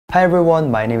Hi everyone,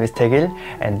 my name is Taegil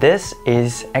and this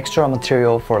is extra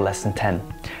material for lesson 10.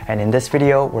 And in this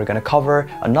video, we're gonna cover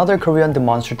another Korean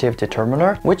demonstrative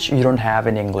determiner which you don't have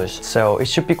in English, so it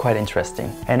should be quite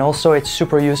interesting. And also it's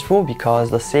super useful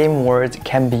because the same word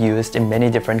can be used in many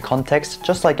different contexts,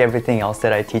 just like everything else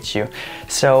that I teach you.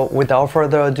 So without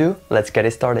further ado, let's get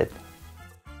it started.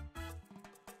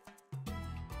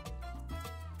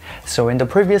 So in the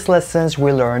previous lessons,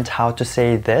 we learned how to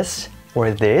say this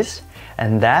or this,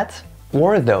 and that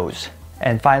or those.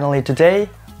 And finally today,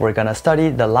 we're gonna study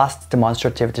the last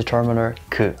demonstrative determiner,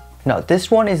 그. Now this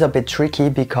one is a bit tricky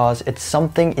because it's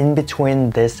something in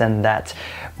between this and that.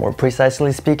 More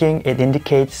precisely speaking, it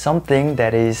indicates something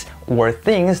that is or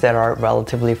things that are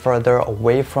relatively further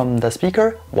away from the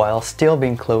speaker while still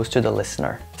being close to the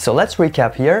listener. So let's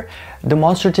recap here.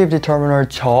 Demonstrative determiner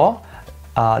저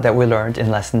that we learned in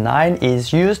lesson 9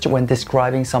 is used when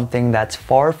describing something that's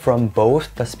far from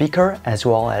both the speaker as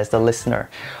well as the listener,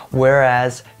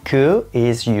 whereas 그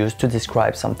is used to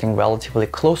describe something relatively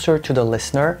closer to the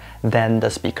listener than the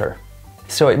speaker.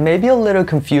 So it may be a little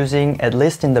confusing, at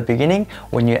least in the beginning,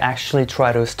 when you actually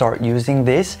try to start using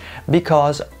this,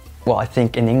 because well, I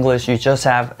think in English you just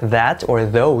have that or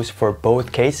those for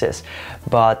both cases.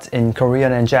 But in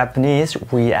Korean and Japanese,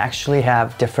 we actually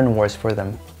have different words for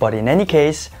them. But in any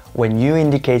case, when you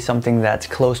indicate something that's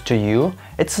close to you,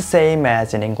 it's the same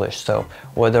as in English. So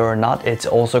whether or not it's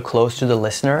also close to the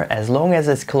listener, as long as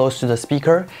it's close to the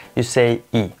speaker, you say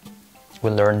이. We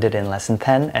learned it in lesson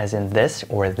 10 as in this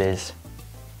or this.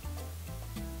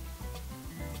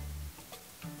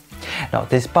 Now,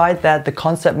 despite that the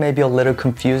concept may be a little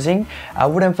confusing, I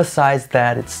would emphasize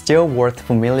that it's still worth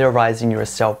familiarizing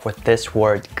yourself with this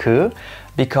word 그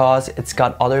because it's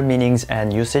got other meanings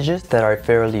and usages that are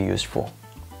fairly useful.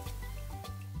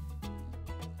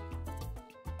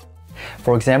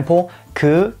 For example,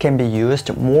 그 can be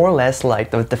used more or less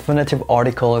like the definitive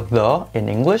article the in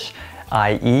English,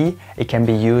 i.e., it can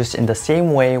be used in the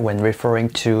same way when referring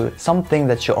to something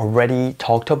that you already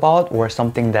talked about or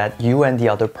something that you and the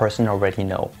other person already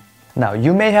know. Now,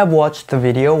 you may have watched the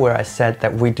video where I said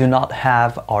that we do not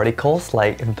have articles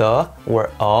like the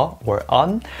or a or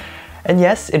an. And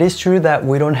yes, it is true that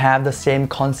we don't have the same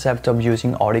concept of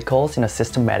using articles in a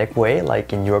systematic way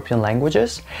like in European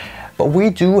languages. But we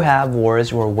do have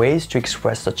words or ways to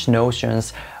express such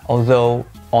notions, although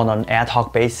on an ad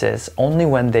hoc basis only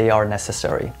when they are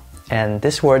necessary. And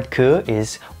this word 그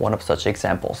is one of such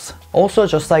examples. Also,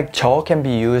 just like 저 can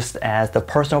be used as the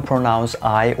personal pronouns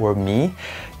I or me,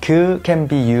 그 can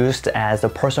be used as the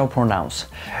personal pronouns.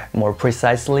 More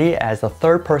precisely, as the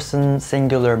third person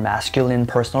singular masculine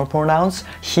personal pronouns,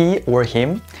 he or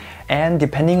him. And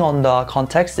depending on the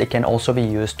context, it can also be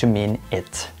used to mean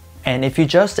it. And if you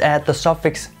just add the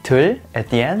suffix 들 at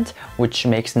the end, which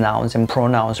makes nouns and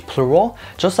pronouns plural,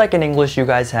 just like in English you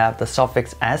guys have the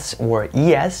suffix s or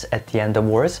es at the end of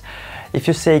words, if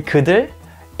you say 그들,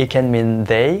 it can mean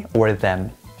they or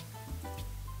them.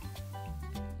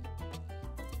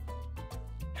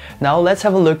 Now let's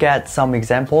have a look at some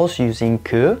examples using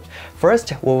그.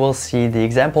 First, we will see the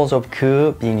examples of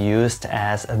그 being used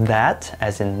as that,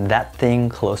 as in that thing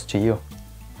close to you.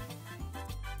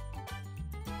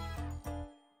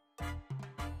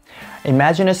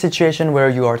 Imagine a situation where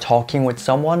you are talking with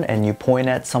someone and you point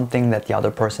at something that the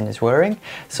other person is wearing.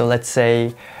 So let's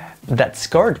say that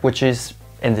skirt, which is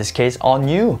in this case on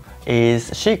you,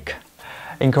 is chic.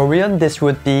 In Korean, this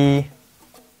would be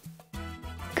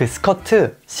그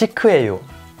스커트 시크해요.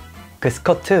 그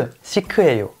스커트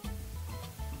시크해요.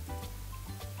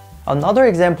 Another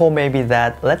example may be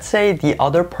that, let's say the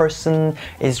other person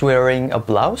is wearing a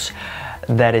blouse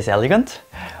that is elegant.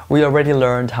 We already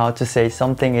learned how to say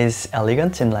something is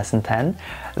elegant in lesson 10.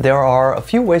 There are a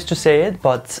few ways to say it,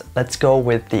 but let's go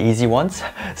with the easy ones.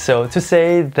 So to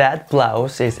say that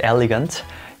blouse is elegant,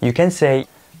 you can say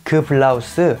그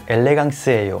블라우스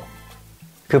엘레강스해요.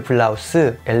 그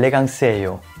블라우스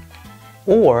엘레강스해요.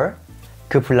 Or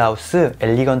그 블라우스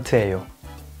엘리건트해요.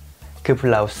 그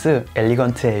블라우스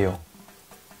엘리건트해요.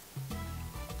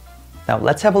 Now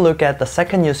let's have a look at the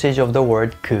second usage of the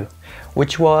word 그,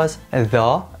 which was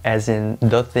the, as in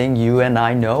the thing you and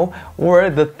I know, or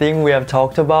the thing we have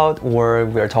talked about or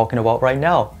we are talking about right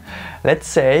now. Let's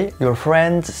say your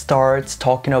friend starts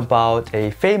talking about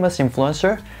a famous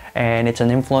influencer and it's an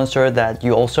influencer that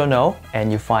you also know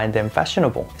and you find them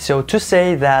fashionable. So to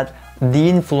say that the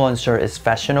influencer is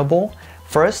fashionable,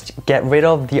 first get rid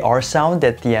of the R sound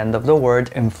at the end of the word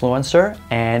influencer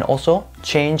and also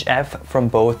change F from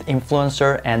both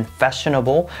influencer and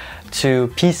fashionable to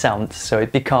P sound. So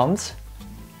it becomes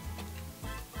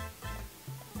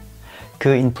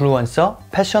그 인플루언서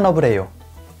패셔너블해요.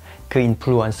 그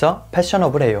인플루언서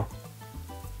패셔너블해요.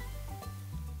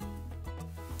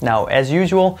 Now, as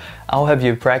usual, I'll have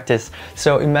you practice.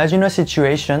 So imagine a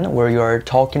situation where you are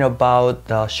talking about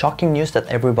the shocking news that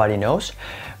everybody knows.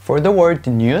 For the word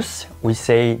news, we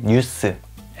say 뉴스.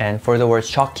 And for the word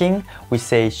shocking, we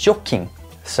say shocking.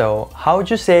 So how would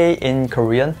you say in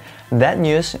Korean, that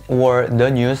news or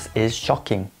the news is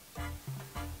shocking?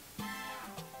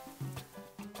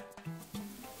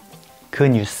 그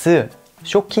뉴스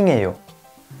쇼킹해요.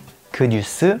 그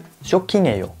뉴스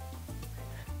쇼킹해요.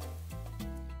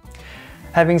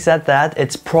 Having said that,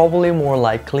 it's probably more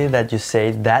likely that you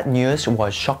say that news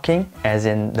was shocking, as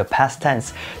in the past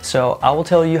tense. So I will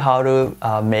tell you how to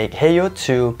make 해요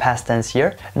to past tense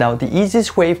here. Now, the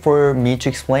easiest way for me to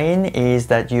explain is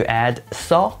that you add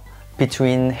서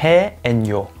between 해 and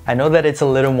요. I know that it's a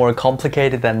little more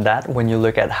complicated than that when you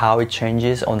look at how it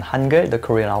changes on Hangul, the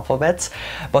Korean alphabets.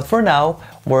 But for now,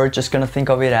 we're just gonna think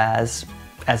of it as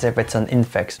if it's an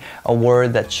infix, a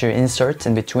word that you insert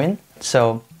in between.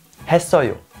 So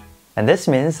했어요. And this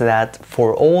means that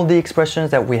for all the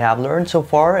expressions that we have learned so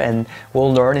far and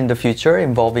will learn in the future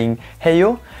involving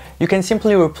해요, you can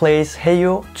simply replace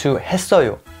해요 to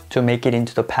했어요 to make it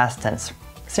into the past tense.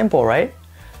 Simple, right?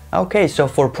 Okay, so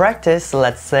for practice,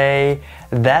 let's say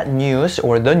that news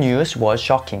or the news was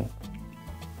shocking.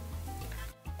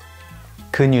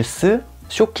 그 뉴스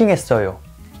쇼킹했어요.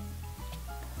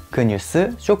 그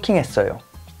뉴스 쇼킹했어요.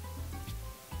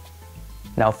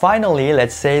 Now finally,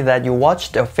 let's say that you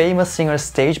watched a famous singer's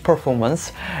stage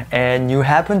performance and you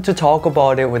happen to talk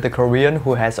about it with a Korean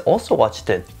who has also watched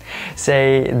it.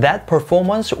 Say that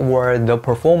performance or the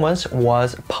performance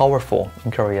was powerful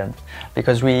in Korean,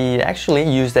 because we actually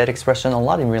use that expression a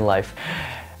lot in real life.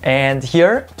 And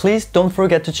here, please don't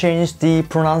forget to change the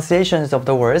pronunciations of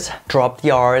the words. Drop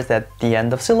the R's at the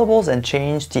end of syllables and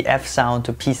change the F sound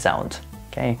to P sound.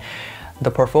 Okay? The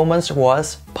performance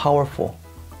was powerful.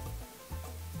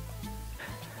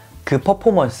 그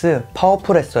퍼포먼스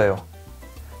파워풀했어요.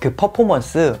 그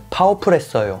퍼포먼스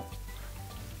파워풀했어요.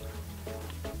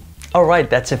 Alright,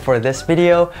 that's it for this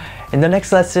video. In the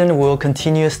next lesson, we'll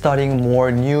continue studying more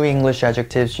new English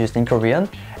adjectives used in Korean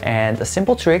and a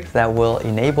simple trick that will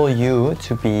enable you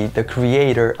to be the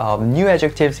creator of new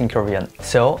adjectives in Korean.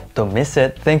 So don't miss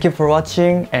it. Thank you for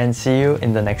watching and see you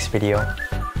in the next video.